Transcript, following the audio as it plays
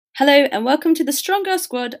Hello and welcome to the Stronger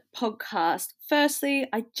Squad podcast. Firstly,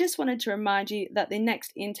 I just wanted to remind you that the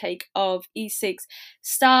next intake of E6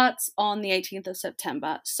 starts on the 18th of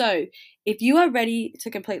September. So if you are ready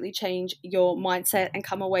to completely change your mindset and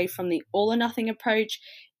come away from the all or nothing approach,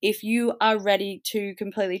 if you are ready to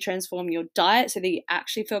completely transform your diet so that you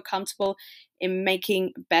actually feel comfortable in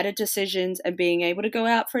making better decisions and being able to go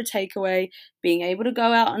out for a takeaway, being able to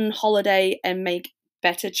go out on holiday and make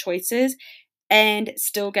better choices, and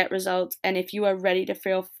still get results. And if you are ready to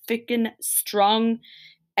feel freaking strong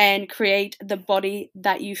and create the body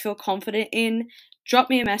that you feel confident in, drop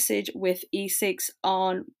me a message with E6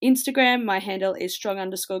 on Instagram. My handle is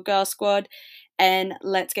strong_girl squad, and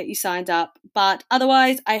let's get you signed up. But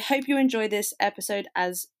otherwise, I hope you enjoy this episode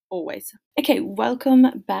as always. Okay,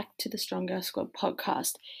 welcome back to the Stronger Squad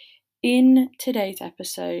podcast. In today's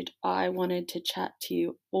episode, I wanted to chat to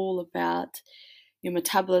you all about your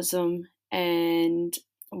metabolism and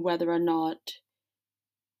whether or not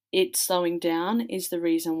it's slowing down is the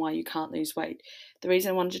reason why you can't lose weight. The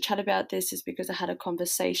reason I wanted to chat about this is because I had a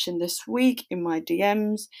conversation this week in my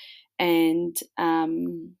DMs, and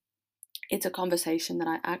it's a conversation that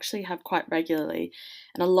I actually have quite regularly.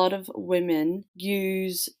 And a lot of women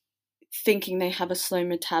use thinking they have a slow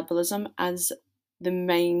metabolism as the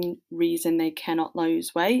main reason they cannot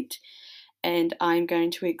lose weight. And I'm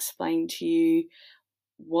going to explain to you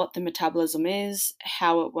what the metabolism is,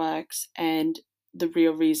 how it works, and the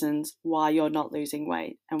real reasons why you're not losing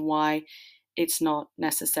weight and why it's not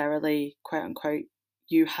necessarily, quote unquote,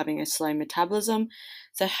 you having a slow metabolism.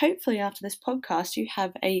 So hopefully after this podcast, you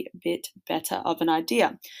have a bit better of an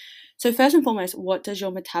idea. So first and foremost, what does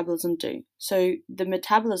your metabolism do? So the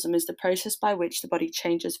metabolism is the process by which the body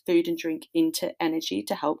changes food and drink into energy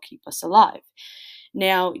to help keep us alive.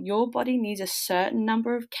 Now, your body needs a certain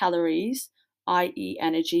number of calories, i.e.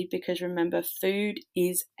 energy, because remember, food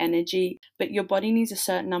is energy, but your body needs a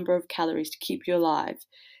certain number of calories to keep you alive,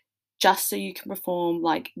 just so you can perform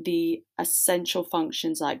like the essential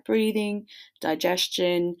functions like breathing,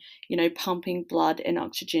 digestion, pumping blood and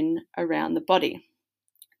oxygen around the body.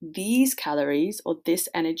 These calories, or this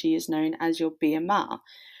energy, is known as your BMR,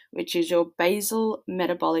 which is your basal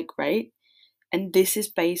metabolic rate, and this is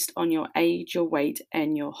based on your age, your weight,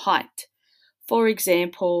 and your height. For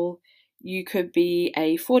example, you could be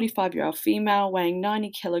a 45-year-old female weighing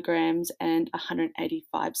 90 kilograms and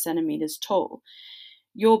 185 centimeters tall.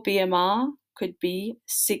 Your BMR could be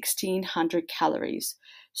 1,600 calories.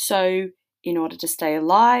 So in order to stay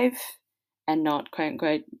alive and not, quote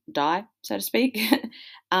unquote, die, so to speak,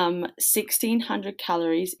 1,600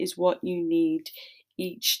 calories is what you need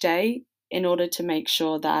each day in order to make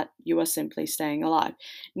sure that you are simply staying alive.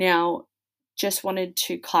 Now, just wanted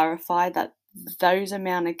to clarify that those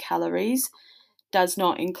amount of calories does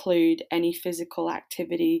not include any physical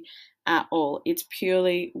activity at all. It's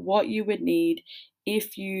purely what you would need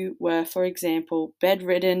if you were, for example,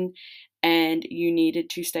 bedridden and you needed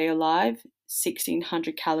to stay alive.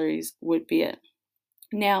 1,600 calories would be it.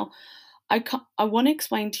 Now, I want to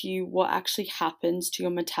explain to you what actually happens to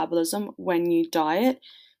your metabolism when you diet,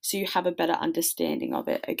 so you have a better understanding of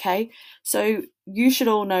it, okay? So you should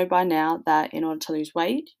all know by now that in order to lose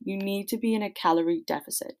weight, you need to be in a calorie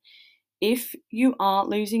deficit. If you aren't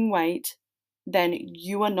losing weight, then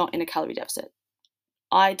you are not in a calorie deficit.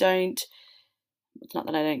 It's not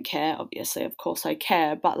that I don't care, obviously, of course I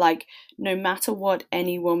care, but no matter what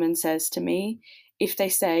any woman says to me, if they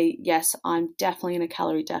say, yes, I'm definitely in a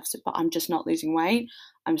calorie deficit, but I'm just not losing weight,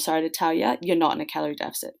 I'm sorry to tell you, you're not in a calorie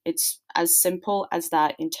deficit. It's as simple as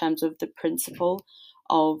that in terms of the principle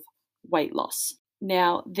of weight loss.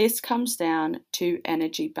 Now, this comes down to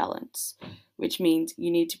energy balance, which means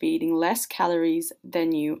you need to be eating less calories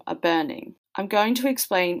than you are burning. I'm going to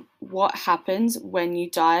explain what happens when you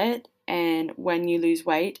diet and when you lose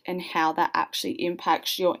weight and how that actually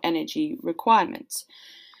impacts your energy requirements.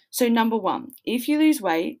 So number one, if you lose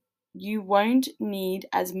weight, you won't need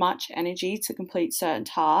as much energy to complete certain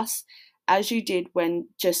tasks as you did when,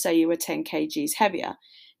 just say, you were 10 kgs heavier.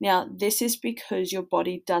 Now, this is because your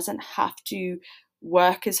body doesn't have to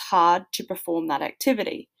work as hard to perform that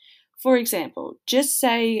activity. For example, just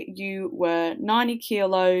say you were 90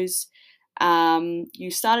 kilos, you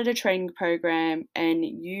started a training program and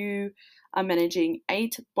you are managing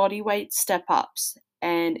 8 body weight step ups,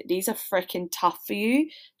 and these are freaking tough for you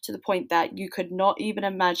to the point that you could not even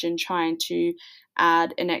imagine trying to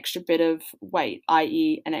add an extra bit of weight,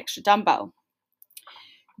 i.e. an extra dumbbell.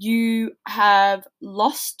 You have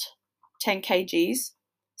lost 10 kgs.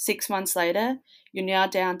 6 months later, you're now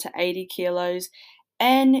down to 80 kilos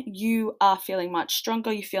and you are feeling much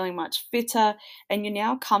stronger, you're feeling much fitter, and you're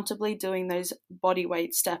now comfortably doing those body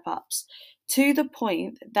weight step ups to the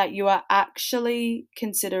point that you are actually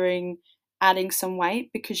considering adding some weight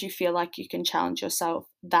because you feel like you can challenge yourself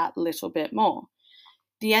that little bit more.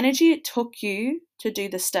 The energy it took you to do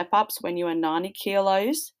the step ups when you were 90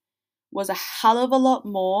 kilos was a hell of a lot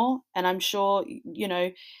more. And I'm sure,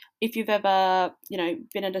 if you've ever,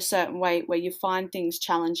 been at a certain weight where you find things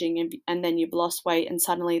challenging and then you've lost weight and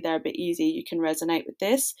suddenly they're a bit easy, you can resonate with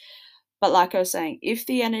this. But like I was saying, if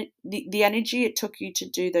the energy it took you to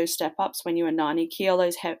do those step ups when you were 90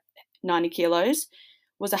 kilos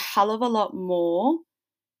was a hell of a lot more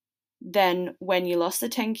than when you lost the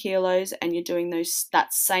 10 kilos and you're doing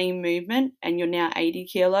that same movement and you're now 80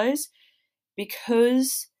 kilos,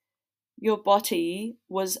 because your body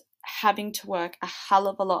was having to work a hell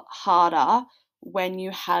of a lot harder when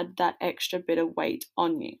you had that extra bit of weight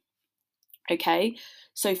on you. Okay,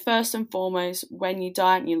 so first and foremost, when you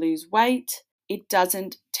diet and you lose weight, it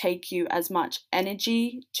doesn't take you as much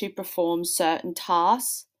energy to perform certain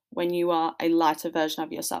tasks when you are a lighter version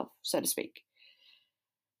of yourself, so to speak.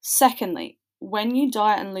 Secondly, when you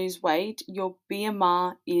diet and lose weight, your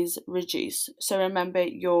BMR is reduced. So remember,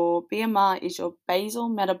 your BMR is your basal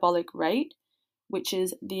metabolic rate, which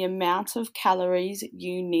is the amount of calories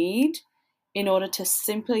you need in order to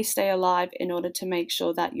simply stay alive, in order to make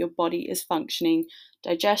sure that your body is functioning,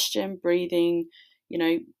 digestion, breathing,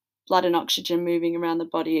 blood and oxygen moving around the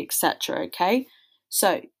body, etc. Okay,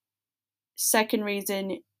 so second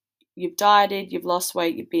reason, you've dieted, you've lost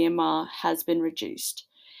weight, your BMR has been reduced.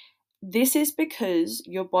 This is because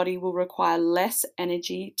your body will require less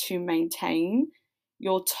energy to maintain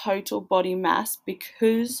your total body mass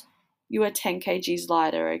because you are 10 kgs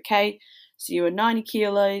lighter, okay? So you are 90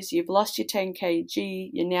 kilos, you've lost your 10 kg,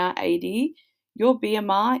 you're now 80, your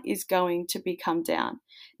BMR is going to come down.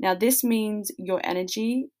 Now this means your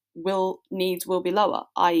energy needs will be lower,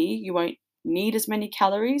 i.e. you won't need as many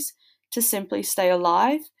calories to simply stay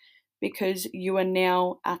alive because you are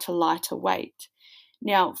now at a lighter weight.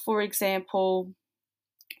 Now, for example,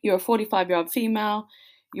 you're a 45-year-old female,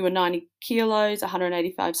 you are 90 kilos,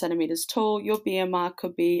 185 centimeters tall, your BMR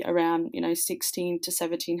could be around, 16 to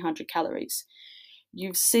 1700 calories.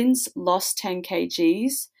 You've since lost 10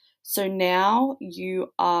 kgs, so now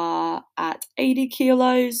you are at 80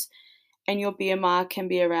 kilos and your BMR can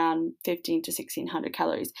be around 15 to 1600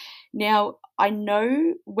 calories. Now, I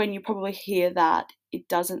know when you probably hear that, it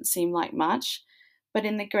doesn't seem like much, but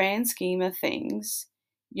in the grand scheme of things,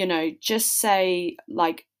 just say,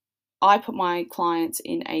 like, I put my clients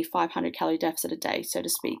in a 500 calorie deficit a day, so to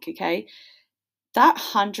speak, okay? That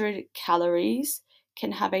 100 calories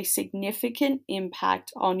can have a significant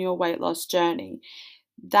impact on your weight loss journey.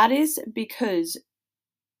 That is because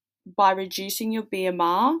by reducing your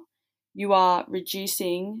BMR, you are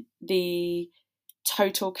reducing the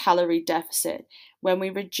total calorie deficit. When we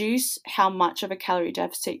reduce how much of a calorie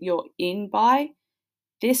deficit you're in by,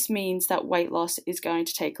 this means that weight loss is going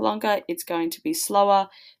to take longer, it's going to be slower,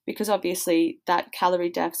 because obviously that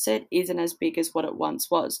calorie deficit isn't as big as what it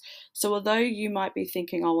once was. So although you might be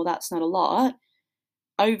thinking, oh, well, that's not a lot,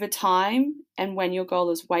 over time, and when your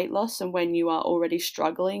goal is weight loss and when you are already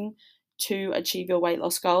struggling to achieve your weight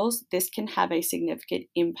loss goals, this can have a significant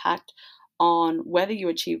impact on whether you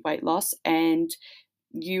achieve weight loss and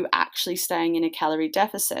you actually staying in a calorie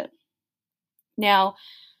deficit. Now,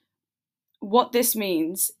 what this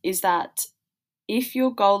means is that if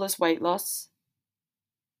your goal is weight loss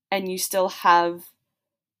and you still have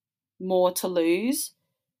more to lose,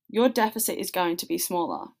 your deficit is going to be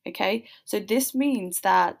smaller, okay? So this means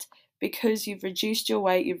that because you've reduced your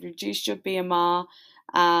weight, you've reduced your BMR,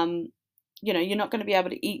 you're not going to be able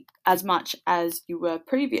to eat as much as you were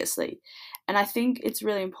previously. And I think it's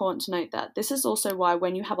really important to note that this is also why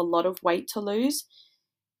when you have a lot of weight to lose,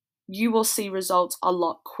 you will see results a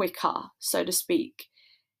lot quicker, so to speak,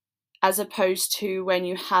 as opposed to when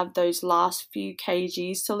you have those last few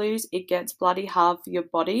kgs to lose. It gets bloody hard for your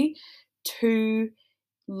body to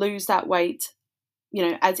lose that weight,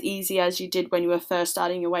 as easy as you did when you were first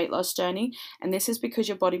starting your weight loss journey. And this is because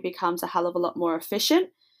your body becomes a hell of a lot more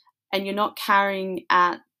efficient and you're not carrying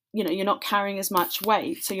as much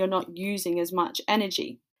weight, so you're not using as much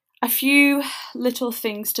energy. A few little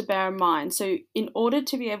things to bear in mind. So in order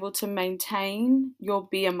to be able to maintain your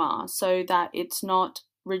BMR so that it's not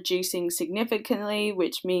reducing significantly,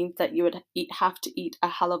 which means that you would have to eat a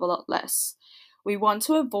hell of a lot less, we want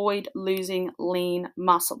to avoid losing lean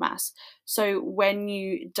muscle mass. So when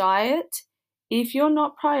you diet, if you're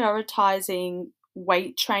not prioritizing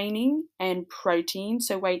weight training and protein,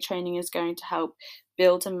 so weight training is going to help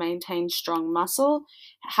build and maintain strong muscle.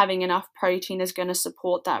 Having enough protein is going to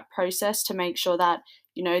support that process to make sure that,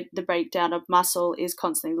 you know, the breakdown of muscle is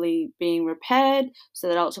constantly being repaired so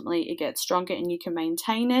that ultimately it gets stronger and you can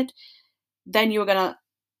maintain it. Then you're going to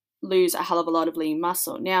lose a hell of a lot of lean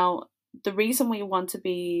muscle. Now, the reason we want to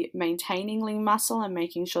be maintaining lean muscle and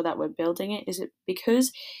making sure that we're building it is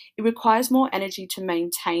because it requires more energy to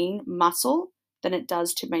maintain muscle than it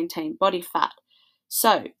does to maintain body fat.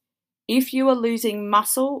 So if you are losing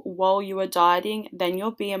muscle while you are dieting, then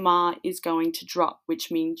your BMR is going to drop,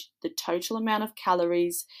 which means the total amount of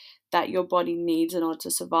calories that your body needs in order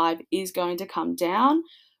to survive is going to come down,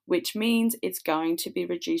 which means it's going to be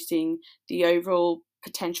reducing the overall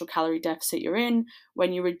potential calorie deficit you're in.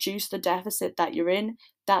 When you reduce the deficit that you're in,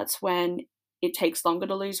 that's when it takes longer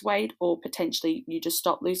to lose weight, or potentially you just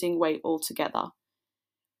stop losing weight altogether.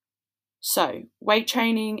 So weight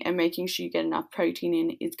training and making sure you get enough protein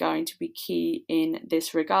in is going to be key in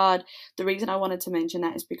this regard. The reason I wanted to mention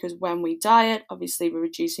that is because when we diet, obviously we're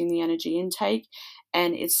reducing the energy intake,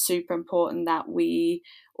 and it's super important that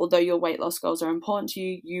although your weight loss goals are important to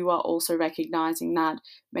you, you are also recognizing that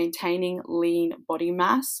maintaining lean body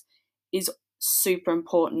mass is super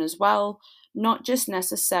important as well. Not just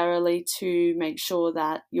necessarily to make sure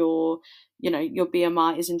that your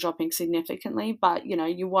BMI isn't dropping significantly, but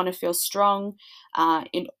you want to feel strong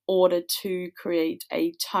in order to create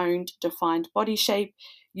a toned, defined body shape.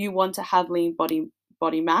 You want to have lean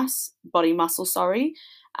body muscle, sorry.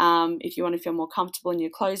 If you want to feel more comfortable in your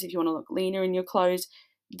clothes, if you want to look leaner in your clothes,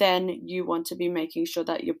 then you want to be making sure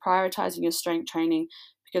that you're prioritizing your strength training,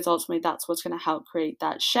 because ultimately that's what's going to help create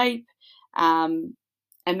that shape,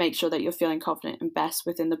 and make sure that you're feeling confident and best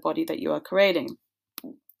within the body that you are creating.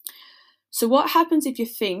 So what happens if you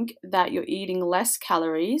think that you're eating less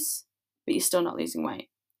calories, but you're still not losing weight?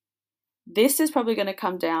 This is probably going to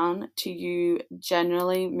come down to you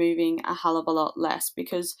generally moving a hell of a lot less,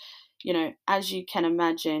 because, as you can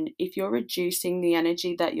imagine, if you're reducing the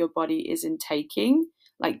energy that your body is intaking,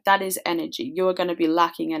 like that is energy, you are going to be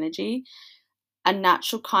lacking energy. A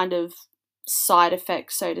natural kind of side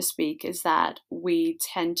effect, so to speak, is that we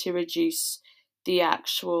tend to reduce the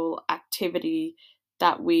actual activity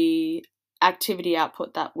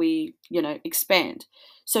output that we expand.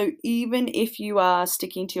 So even if you are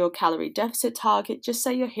sticking to your calorie deficit target, just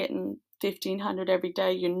say you're hitting 1500 every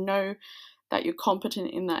day, you know that you're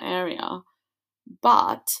competent in that area,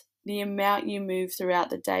 but the amount you move throughout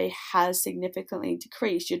the day has significantly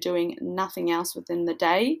decreased. You're doing nothing else within the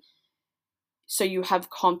day, so you have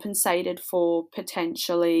compensated for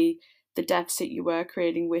potentially the deficit you were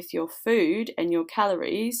creating with your food and your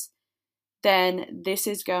calories. Then this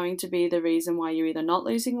is going to be the reason why you're either not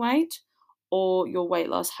losing weight or your weight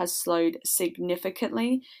loss has slowed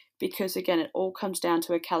significantly, because again, it all comes down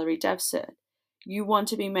to a calorie deficit. You want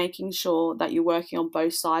to be making sure that you're working on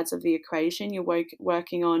both sides of the equation. You're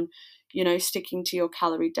working on, sticking to your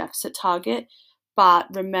calorie deficit target, but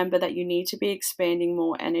remember that you need to be expanding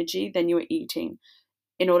more energy than you're eating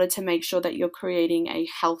in order to make sure that you're creating a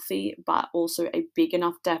healthy but also a big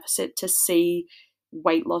enough deficit to see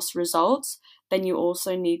weight loss results. Then you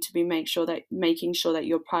also need to be making sure that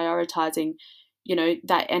you're prioritizing,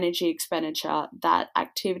 that energy expenditure, that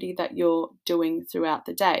activity that you're doing throughout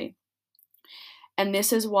the day. And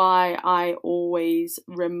this is why I always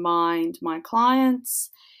remind my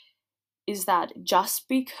clients is that just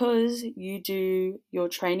because you do your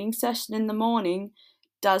training session in the morning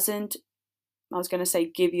doesn't, I was going to say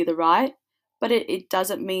give you the right, but it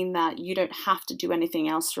doesn't mean that you don't have to do anything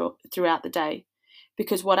else throughout the day.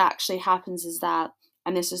 Because what actually happens is that,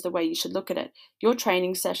 and this is the way you should look at it, your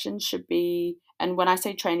training session should be, and when I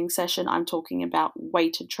say training session, I'm talking about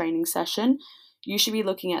weighted training session. You should be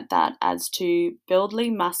looking at that as to build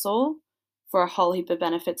lean muscle for a whole heap of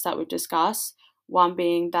benefits that we've discussed. One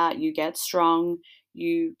being that you get strong,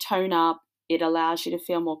 you tone up, it allows you to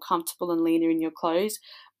feel more comfortable and leaner in your clothes,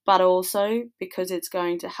 but also because it's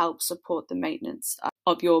going to help support the maintenance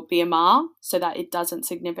of your BMR so that it doesn't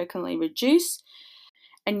significantly reduce.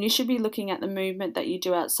 And you should be looking at the movement that you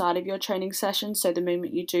do outside of your training session. So the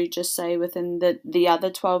movement you do, just say within the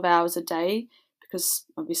other 12 hours a day, because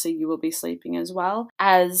obviously you will be sleeping as well,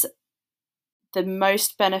 as the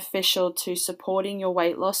most beneficial to supporting your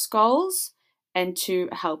weight loss goals and to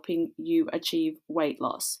helping you achieve weight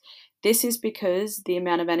loss. This is because the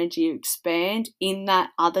amount of energy you expand in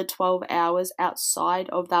that other 12 hours outside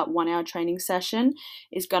of that 1 hour training session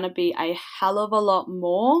is going to be a hell of a lot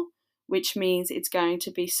more, which means it's going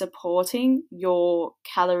to be supporting your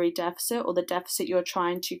calorie deficit or the deficit you're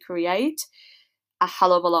trying to create a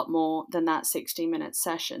hell of a lot more than that 60-minute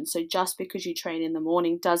session. So just because you train in the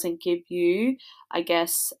morning doesn't give you, I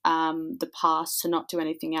guess, the pass to not do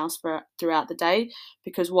anything else throughout the day,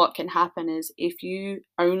 because what can happen is if you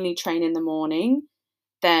only train in the morning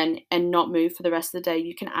and not move for the rest of the day,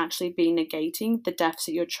 you can actually be negating the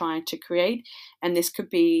deficit you're trying to create, and this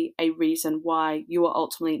could be a reason why you are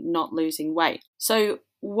ultimately not losing weight. So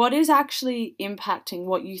what is actually impacting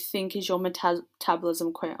what you think is your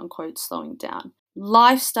metabolism, quote unquote, slowing down?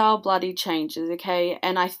 Lifestyle bloody changes, okay?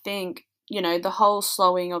 And I think, the whole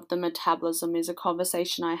slowing of the metabolism is a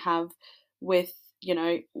conversation I have with,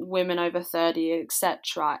 women over 30,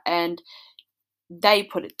 etc. And they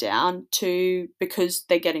put it down to because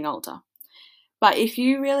they're getting older. But if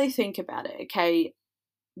you really think about it, okay,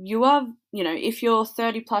 you are, if you're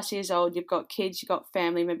 30 plus years old, you've got kids, you've got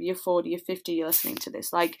family, maybe you're 40, you're 50, you're listening to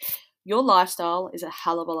this, like, your lifestyle is a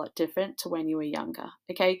hell of a lot different to when you were younger,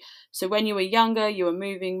 okay? So when you were younger, you were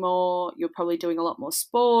moving more, you're probably doing a lot more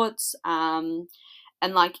sports,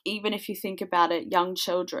 and like, even if you think about it, young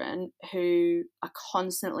children who are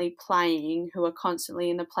constantly playing, who are constantly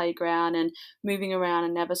in the playground and moving around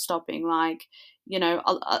and never stopping, like,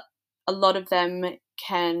 a lot of them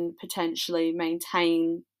can potentially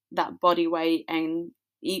maintain that body weight and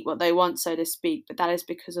eat what they want, so to speak, but that is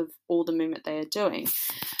because of all the movement they are doing.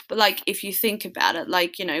 But like, if you think about it,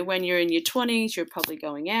 like, when you're in your 20s, you're probably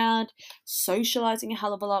going out, socializing a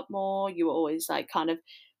hell of a lot more. You were always like kind of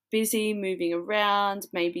busy, moving around.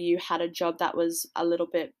 Maybe you had a job that was a little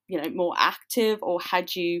bit, more active, or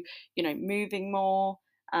had you, moving more,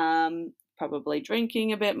 probably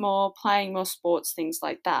drinking a bit more, playing more sports, things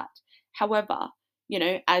like that. However,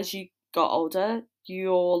 as you got older,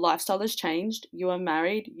 your lifestyle has changed. You are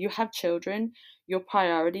married, you have children, your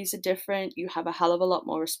priorities are different, you have a hell of a lot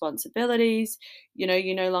more responsibilities. You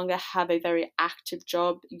no longer have a very active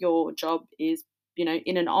job. Your job is,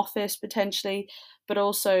 in an office potentially, but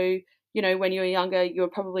also, when you were younger, you were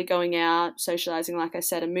probably going out, socializing, like I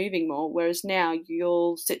said, and moving more. Whereas now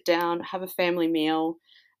you'll sit down, have a family meal.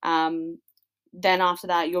 Then after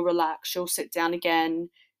that, you'll relax, you'll sit down again.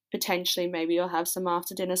 Potentially, maybe you'll have some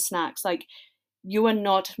after dinner snacks. Like, you are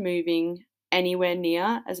not moving anywhere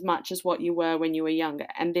near as much as what you were when you were younger.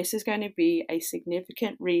 And this is going to be a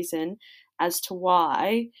significant reason as to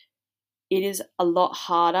why it is a lot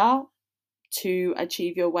harder to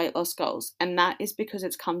achieve your weight loss goals. And that is because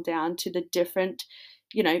it's come down to the different,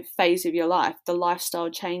 phase of your life. The lifestyle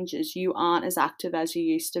changes. You aren't as active as you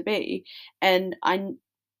used to be. And I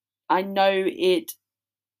know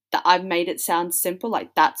that I've made it sound simple,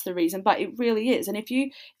 like that's the reason, but it really is. And if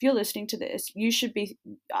you're listening to this, you should be,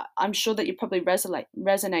 I'm sure that you're probably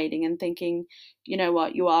resonating and thinking, you know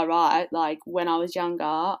what, you are right. Like, when I was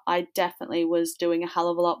younger, I definitely was doing a hell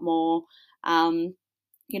of a lot more.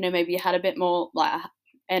 Maybe you had a bit more like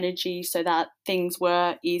energy, so that things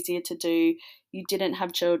were easier to do. You didn't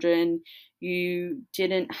have children, you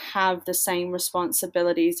didn't have the same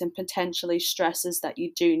responsibilities and potentially stresses that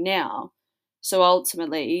you do now. So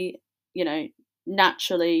ultimately,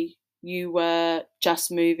 naturally, you were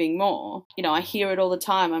just moving more. I hear it all the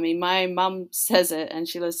time. I mean, my mum says it, and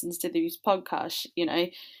she listens to these podcasts.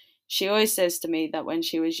 She always says to me that when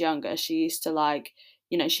she was younger, she used to, like,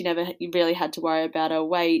 she never really had to worry about her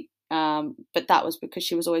weight. But that was because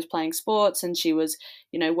she was always playing sports, and she was,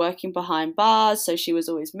 working behind bars. So she was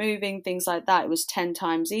always moving, things like that. It was 10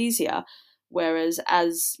 times easier. Whereas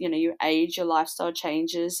as, you age, your lifestyle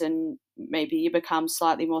changes, and maybe you become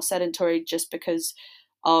slightly more sedentary just because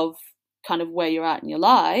of kind of where you're at in your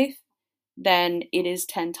life, then it is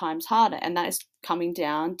 10 times harder. And that is coming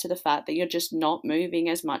down to the fact that you're just not moving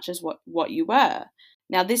as much as what you were.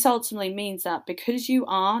 Now, this ultimately means that because you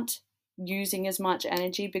aren't using as much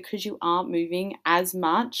energy, because you aren't moving as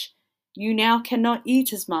much, you now cannot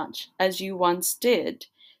eat as much as you once did.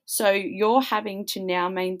 So you're having to now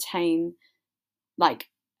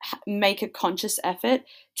make a conscious effort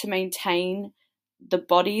to maintain the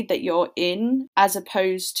body that you're in, as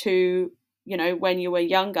opposed to, when you were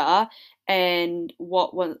younger and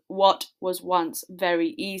what was once very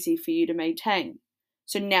easy for you to maintain.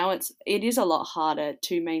 So now it is a lot harder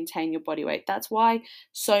to maintain your body weight. That's why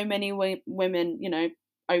so many women,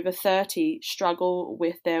 over 30 struggle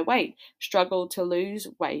with their weight, struggle to lose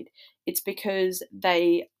weight. It's because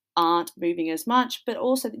they aren't moving as much, but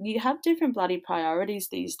also you have different bloody priorities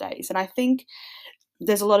these days. And I think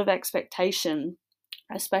there's a lot of expectation,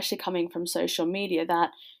 especially coming from social media, that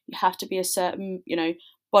you have to be a certain,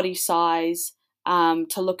 body size to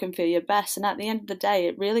look and feel your best. And at the end of the day,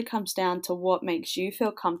 it really comes down to what makes you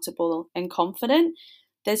feel comfortable and confident.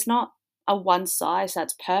 There's not a one size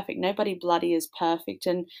that's perfect. Nobody bloody is perfect.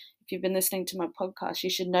 And if if you've been listening to my podcast, you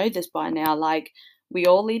should know this by now. Like, we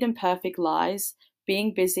all lead imperfect lives,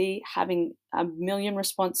 being busy, having a million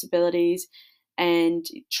responsibilities, and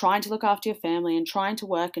trying to look after your family and trying to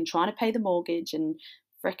work and trying to pay the mortgage and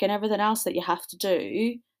freaking everything else that you have to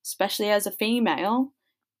do, especially as a female.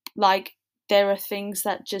 Like, there are things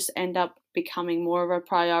that just end up becoming more of a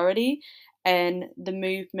priority, and the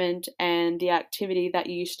movement and the activity that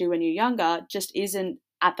you used to do when you're younger just isn't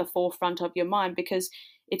at the forefront of your mind because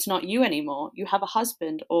it's not you anymore. You have a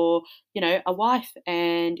husband or, a wife,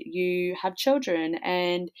 and you have children,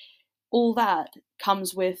 and all that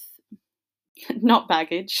comes with not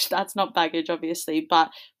baggage. That's not baggage, obviously,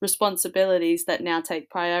 but responsibilities that now take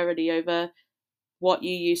priority over what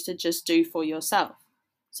you used to just do for yourself.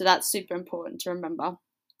 So that's super important to remember.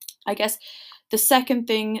 I guess the second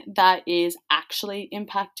thing that is actually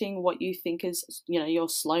impacting what you think is, your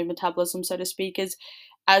slow metabolism, so to speak, is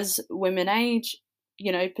as women age,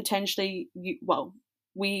 potentially,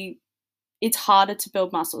 it's harder to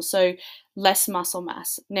build muscle, so less muscle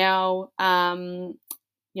mass. Now,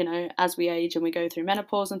 as we age and we go through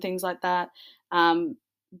menopause and things like that,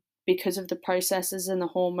 because of the processes and the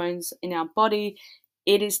hormones in our body,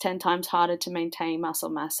 it is 10 times harder to maintain muscle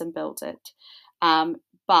mass and build it.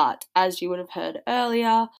 But as you would have heard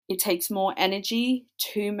earlier, it takes more energy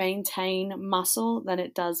to maintain muscle than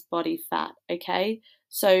it does body fat, okay?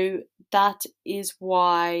 So that is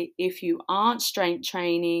why if you aren't strength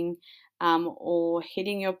training or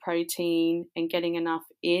hitting your protein and getting enough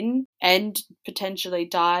in and potentially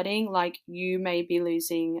dieting, like, you may be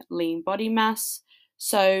losing lean body mass.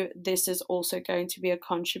 So this is also going to be a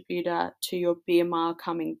contributor to your BMR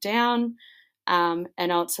coming down, and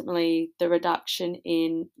ultimately the reduction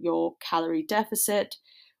in your calorie deficit,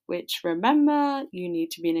 which, remember, you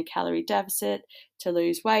need to be in a calorie deficit to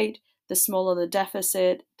lose weight. The smaller the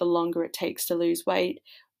deficit, the longer it takes to lose weight,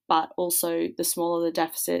 but also the smaller the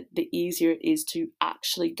deficit, the easier it is to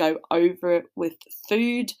actually go over it with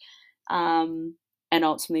food. And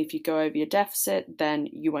ultimately, if you go over your deficit, then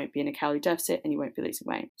you won't be in a calorie deficit and you won't be losing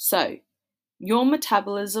weight. So your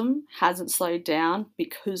metabolism hasn't slowed down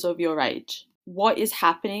because of your age. What is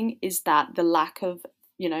happening is that the lack of,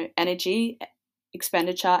 energy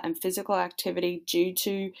expenditure and physical activity due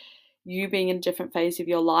to you being in a different phase of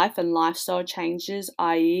your life and lifestyle changes,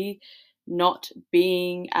 i.e., not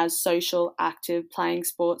being as social, active, playing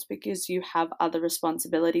sports because you have other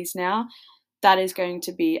responsibilities now, that is going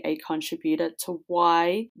to be a contributor to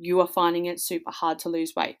why you are finding it super hard to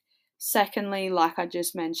lose weight. Secondly, like I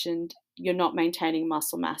just mentioned, you're not maintaining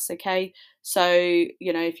muscle mass, okay? So,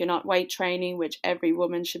 if you're not weight training, which every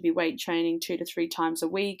woman should be weight training 2 to 3 times a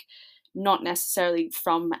week, not necessarily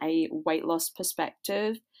from a weight loss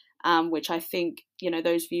perspective, which I think,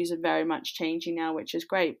 those views are very much changing now, which is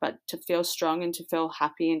great, but to feel strong and to feel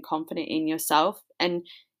happy and confident in yourself, and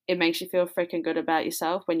it makes you feel freaking good about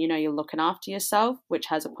yourself when you're looking after yourself, which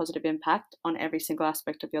has a positive impact on every single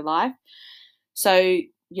aspect of your life. So,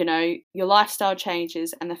 your lifestyle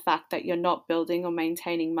changes and the fact that you're not building or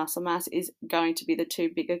maintaining muscle mass is going to be the two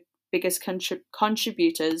biggest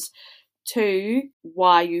contributors to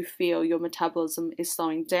why you feel your metabolism is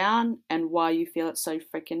slowing down and why you feel it's so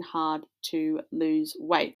freaking hard to lose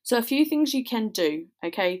weight. So a few things you can do,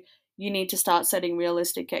 okay? You need to start setting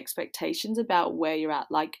realistic expectations about where you're at.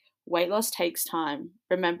 Like, weight loss takes time.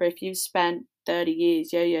 Remember, if you've spent 30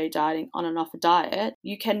 years yo-yo dieting on and off a diet,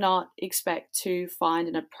 you cannot expect to find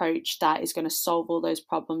an approach that is going to solve all those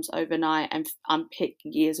problems overnight and unpick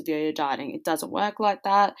years of yo-yo dieting. It doesn't work like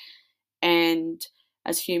that. And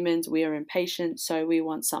as humans, we are impatient, so we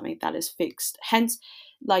want something that is fixed. Hence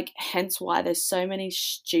why there's so many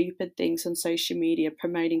stupid things on social media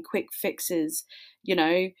promoting quick fixes,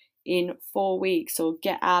 in 4 weeks, or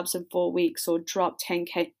get abs in 4 weeks, or drop 10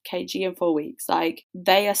 kg in 4 weeks. Like,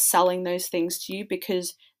 they are selling those things to you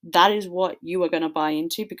because that is what you are going to buy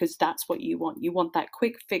into, because that's what you want. You want that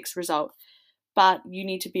quick fix result. But you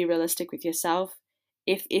need to be realistic with yourself.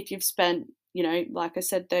 If you've spent, like I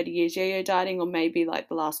said, 30 years yo-yo dieting, or maybe like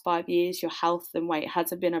the last 5 years, your health and weight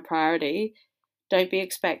hasn't been a priority, don't be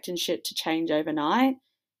expecting shit to change overnight.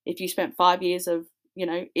 If you spent 5 years of,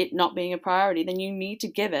 it not being a priority, then you need to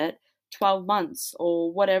give it 12 months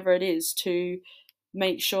or whatever it is to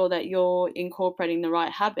make sure that you're incorporating the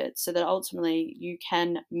right habits so that ultimately you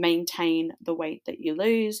can maintain the weight that you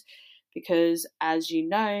lose. Because, as you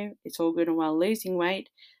know, it's all good and well losing weight,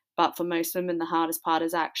 but for most women, the hardest part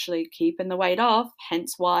is actually keeping the weight off,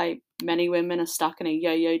 hence why many women are stuck in a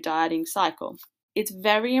yo-yo dieting cycle. It's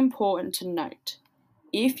very important to note,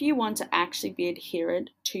 if you want to actually be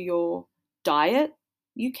adherent to your diet,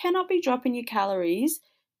 you cannot be dropping your calories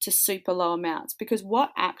to super low amounts. Because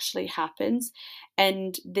what actually happens,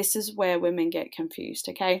 and this is where women get confused,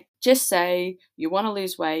 okay? Just say you want to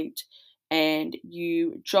lose weight and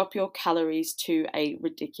you drop your calories to a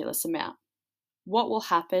ridiculous amount. What will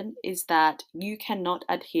happen is that you cannot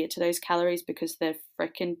adhere to those calories because they're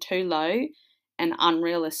freaking too low and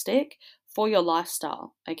unrealistic for your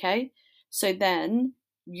lifestyle, okay? So then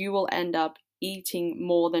you will end up eating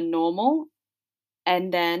more than normal,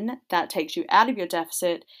 and then that takes you out of your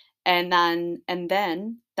deficit, and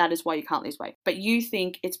then that is why you can't lose weight. But you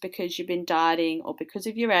think it's because you've been dieting or because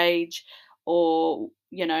of your age or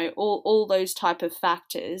all those type of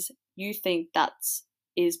factors. You think that's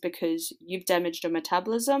is because you've damaged your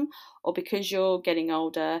metabolism or because you're getting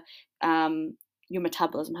older, your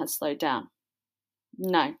metabolism has slowed down.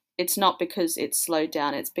 No, it's not because it's slowed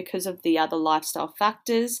down. It's because of the other lifestyle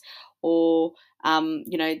factors or,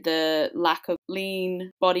 the lack of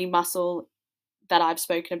lean body muscle that I've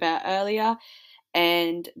spoken about earlier,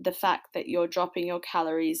 and the fact that you're dropping your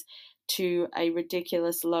calories to a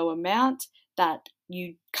ridiculous low amount that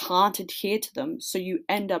you can't adhere to them. So you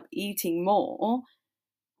end up eating more,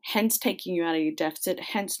 hence taking you out of your deficit,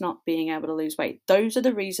 hence not being able to lose weight. Those are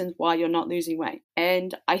the reasons why you're not losing weight.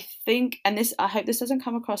 And I think, I hope this doesn't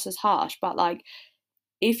come across as harsh, but like,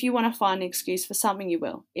 if you want to find an excuse for something, you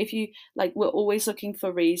will. If you we're always looking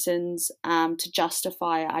for reasons to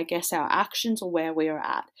justify, I guess, our actions or where we are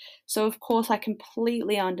at. So of course I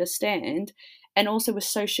completely understand. And also with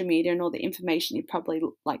social media and all the information you probably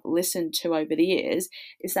listened to over the years,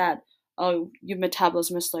 is that, oh, your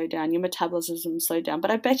metabolism has slowed down, your metabolism has slowed down.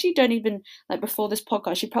 But I bet you don't even, before this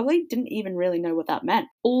podcast, you probably didn't even really know what that meant.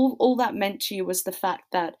 All that meant to you was the fact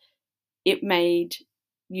that it made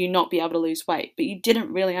you not be able to lose weight, but you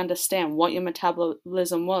didn't really understand what your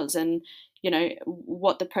metabolism was and,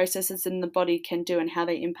 what the processes in the body can do and how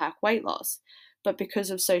they impact weight loss. But because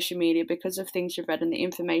of social media, because of things you've read and the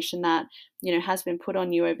information that, has been put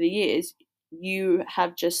on you over the years, you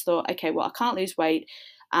have just thought, okay, well, I can't lose weight.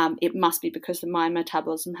 It must be because my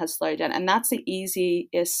metabolism has slowed down. And that's the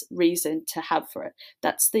easiest reason to have for it.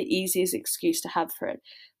 That's the easiest excuse to have for it.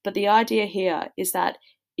 But the idea here is that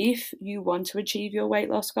if you want to achieve your weight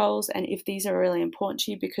loss goals, and if these are really important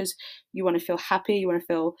to you because you want to feel happy, you want to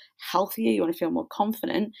feel healthier, you want to feel more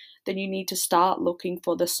confident, then you need to start looking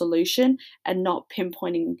for the solution and not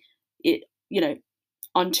pinpointing it,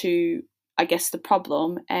 onto, I guess, the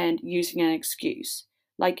problem and using an excuse.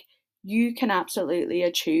 You can absolutely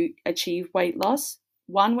achieve weight loss.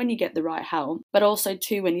 One, when you get the right help, but also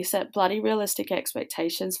two, when you set bloody realistic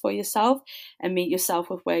expectations for yourself and meet yourself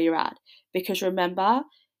with where you're at. Because remember,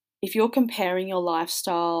 if you're comparing your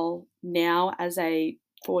lifestyle now as a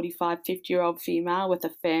 45, 50-year-old female with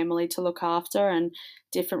a family to look after and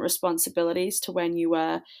different responsibilities to when you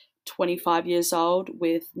were 25 years old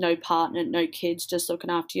with no partner, no kids, just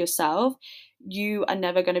looking after yourself, you are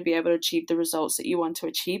never going to be able to achieve the results that you want to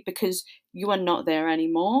achieve because you are not there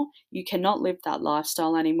anymore. You cannot live that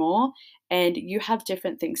lifestyle anymore, and you have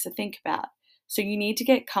different things to think about. So you need to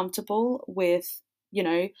get comfortable with,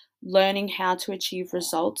 learning how to achieve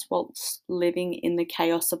results whilst living in the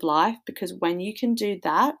chaos of life, because when you can do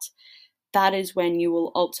that, that is when you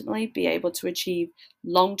will ultimately be able to achieve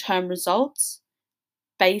long-term results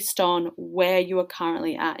based on where you are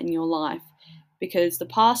currently at in your life. Because the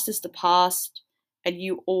past is the past, and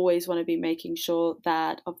you always want to be making sure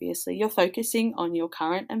that obviously you're focusing on your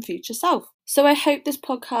current and future self. So I hope this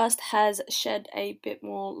podcast has shed a bit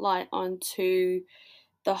more light onto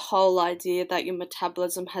the whole idea that your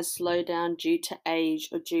metabolism has slowed down due to age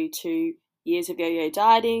or due to years of yo-yo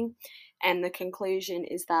dieting. And the conclusion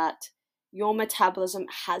is that your metabolism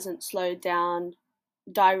hasn't slowed down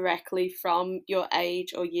directly from your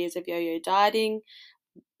age or years of yo-yo dieting.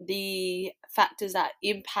 The factors that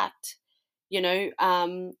impact,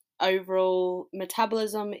 overall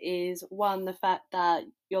metabolism is one, the fact that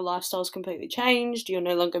your lifestyle's completely changed, you're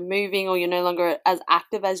no longer moving or you're no longer as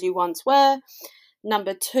active as you once were.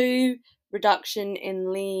 Number two, reduction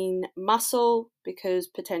in lean muscle, because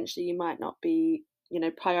potentially you might not be,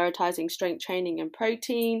 prioritizing strength training and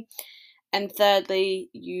protein. And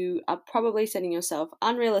thirdly, you are probably setting yourself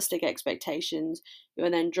unrealistic expectations. You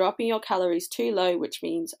are then dropping your calories too low, which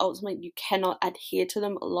means ultimately you cannot adhere to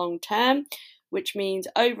them long term, which means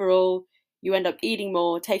overall you end up eating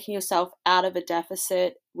more, taking yourself out of a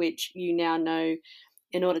deficit, which you now know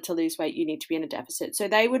in order to lose weight, you need to be in a deficit. So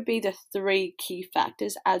they would be the three key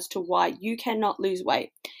factors as to why you cannot lose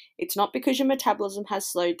weight. It's not because your metabolism has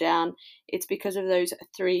slowed down. It's because of those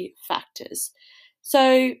three factors.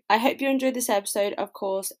 So I hope you enjoyed this episode. Of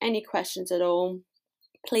course, any questions at all,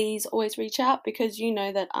 please always reach out, because you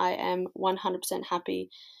know that I am 100% happy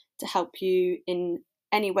to help you in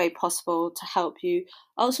any way possible to help you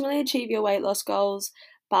ultimately achieve your weight loss goals,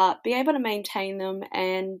 but be able to maintain them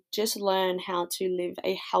and just learn how to live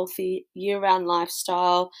a healthy year-round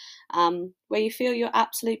lifestyle where you feel your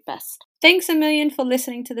absolute best. Thanks a million for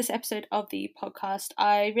listening to this episode of the podcast.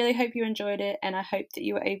 I really hope you enjoyed it, and I hope that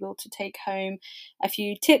you were able to take home a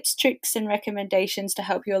few tips, tricks, and recommendations to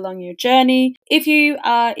help you along your journey. If you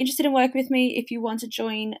are interested in working with me, if you want to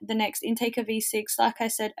join the next intake of E6, like I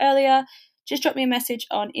said earlier, just drop me a message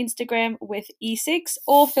on Instagram with E6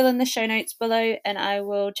 or fill in the show notes below, and I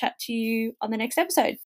will chat to you on the next episode.